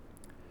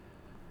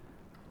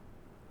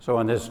So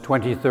on this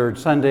 23rd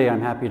Sunday, I'm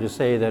happy to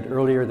say that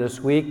earlier this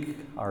week,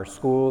 our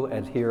school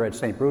here at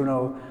St.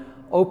 Bruno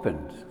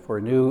opened for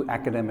a new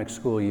academic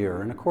school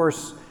year. And of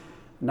course,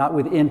 not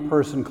with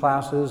in-person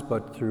classes,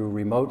 but through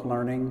remote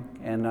learning.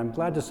 And I'm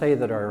glad to say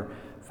that our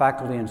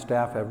faculty and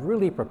staff have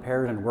really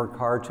prepared and worked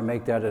hard to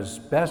make that as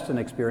best an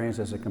experience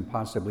as it can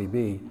possibly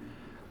be.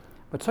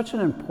 But such an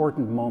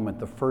important moment,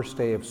 the first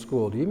day of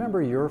school. Do you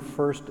remember your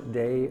first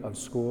day of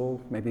school?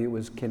 Maybe it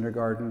was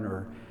kindergarten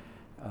or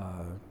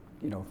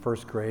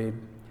first grade.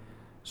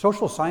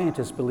 Social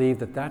scientists believe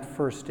that that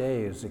first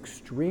day is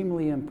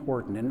extremely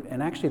important,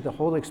 and actually the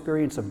whole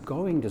experience of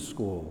going to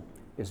school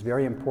is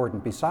very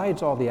important.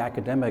 Besides all the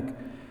academic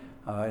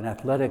and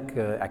athletic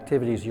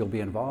activities you'll be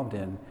involved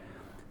in,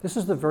 this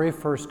is the very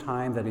first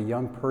time that a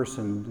young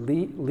person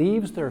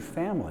leaves their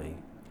family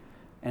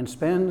and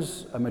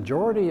spends a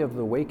majority of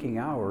the waking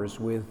hours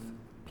with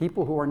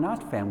people who are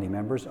not family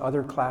members,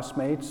 other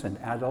classmates and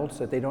adults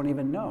that they don't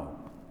even know.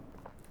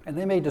 And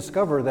they may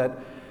discover that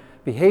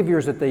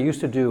behaviors that they used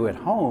to do at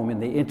home in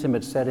the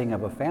intimate setting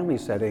of a family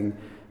setting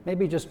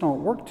maybe just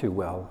don't work too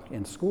well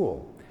in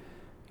school.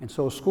 And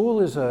so school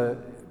is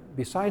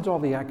besides all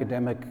the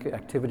academic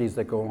activities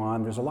that go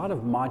on, there's a lot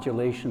of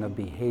modulation of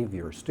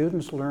behavior.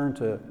 Students learn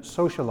to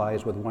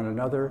socialize with one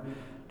another,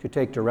 to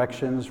take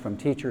directions from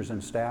teachers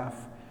and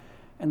staff,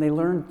 and they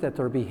learn that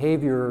their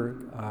behavior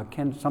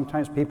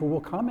sometimes people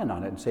will comment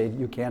on it and say,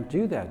 "You can't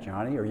do that,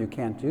 Johnny," or "You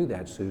can't do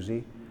that,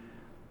 Susie."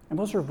 And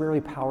those are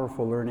very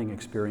powerful learning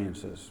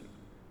experiences.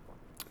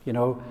 You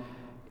know,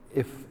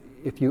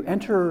 if you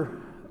enter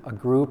a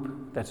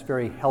group that's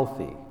very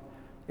healthy,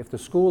 if the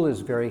school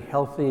is very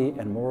healthy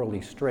and morally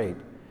straight,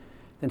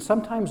 then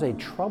sometimes a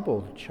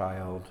troubled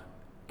child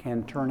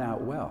can turn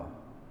out well.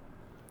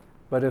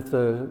 But if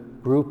the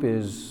group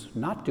is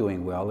not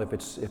doing well, if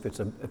it's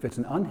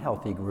an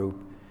unhealthy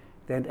group,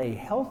 then a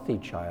healthy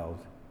child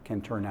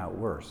can turn out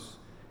worse.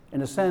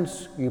 In a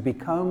sense, you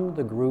become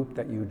the group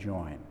that you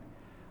join.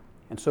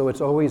 And so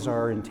it's always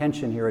our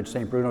intention here at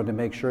St. Bruno to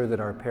make sure that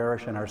our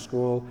parish and our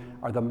school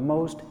are the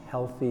most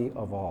healthy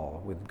of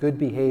all, with good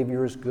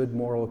behaviors, good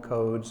moral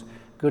codes,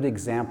 good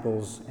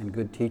examples, and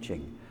good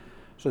teaching.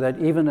 So that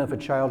even if a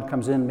child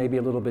comes in maybe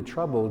a little bit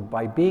troubled,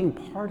 by being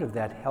part of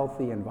that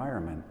healthy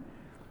environment,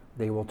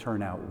 they will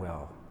turn out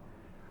well.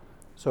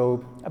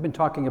 So I've been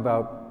talking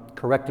about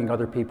correcting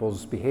other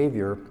people's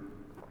behavior.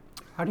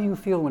 How do you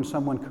feel when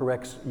someone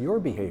corrects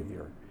your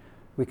behavior?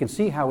 We can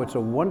see how it's a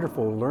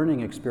wonderful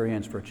learning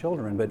experience for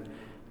children, but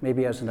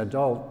maybe as an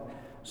adult,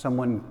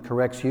 someone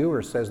corrects you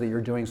or says that you're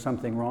doing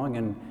something wrong,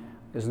 and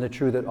isn't it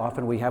true that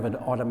often we have an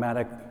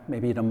automatic,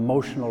 maybe an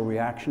emotional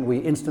reaction? We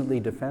instantly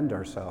defend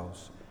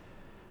ourselves.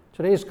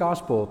 Today's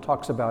gospel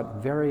talks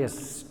about various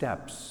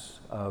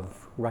steps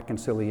of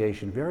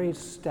reconciliation, various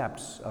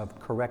steps of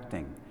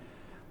correcting.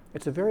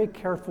 It's a very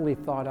carefully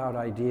thought out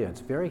idea.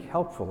 It's very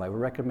helpful. I would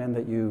recommend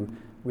that you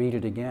read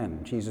it again.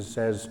 Jesus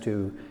says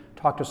to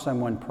talk to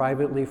someone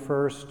privately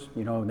first,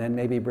 then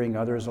maybe bring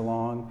others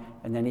along,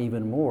 and then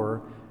even more,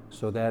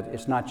 so that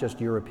it's not just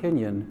your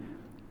opinion.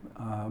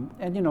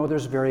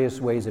 There's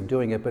various ways of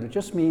doing it, but it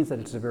just means that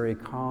it's a very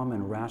calm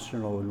and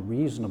rational and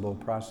reasonable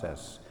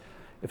process.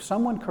 If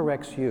someone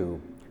corrects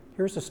you,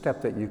 here's a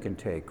step that you can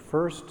take.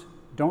 First,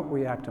 don't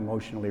react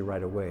emotionally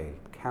right away.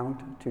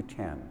 Count to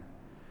 10.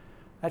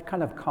 That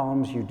kind of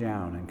calms you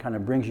down and kind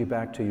of brings you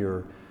back to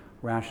your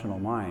rational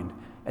mind.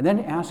 And then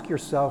ask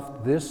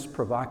yourself this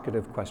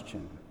provocative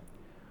question.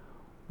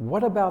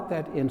 What about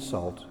that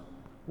insult,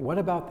 what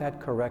about that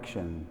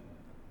correction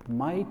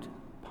might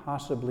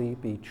possibly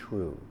be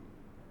true?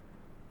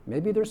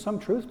 Maybe there's some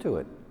truth to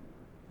it.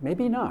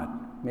 Maybe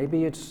not.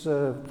 Maybe it's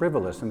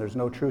frivolous and there's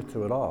no truth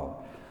to it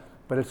all.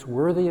 But it's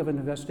worthy of an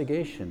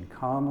investigation,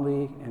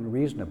 calmly and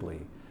reasonably.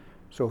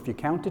 So if you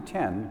count to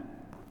 10,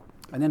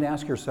 and then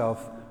ask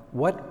yourself,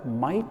 what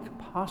might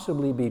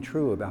possibly be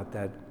true about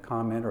that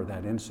comment or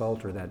that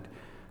insult or that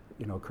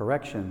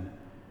correction,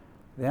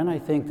 then I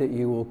think that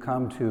you will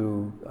come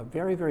to a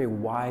very, very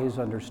wise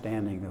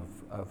understanding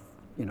of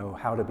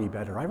how to be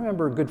better. I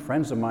remember good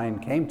friends of mine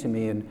came to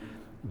me and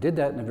did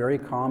that in a very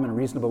calm and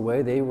reasonable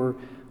way. They were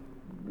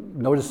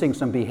noticing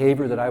some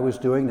behavior that I was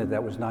doing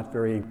that was not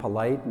very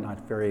polite,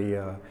 not very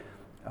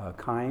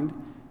kind,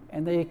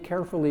 and they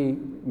carefully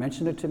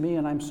mentioned it to me,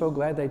 and I'm so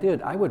glad they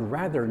did. I would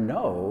rather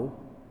know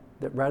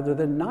that rather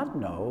than not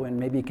know and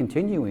maybe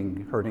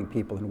continuing hurting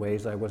people in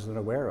ways I wasn't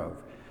aware of.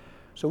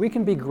 So we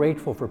can be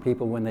grateful for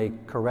people when they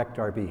correct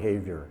our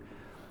behavior.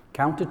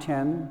 Count to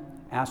 10,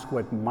 ask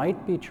what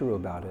might be true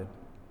about it,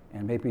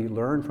 and maybe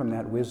learn from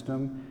that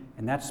wisdom,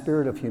 and that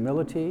spirit of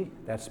humility,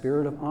 that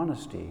spirit of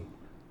honesty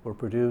will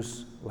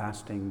produce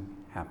lasting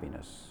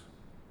happiness.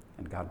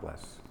 And God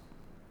bless.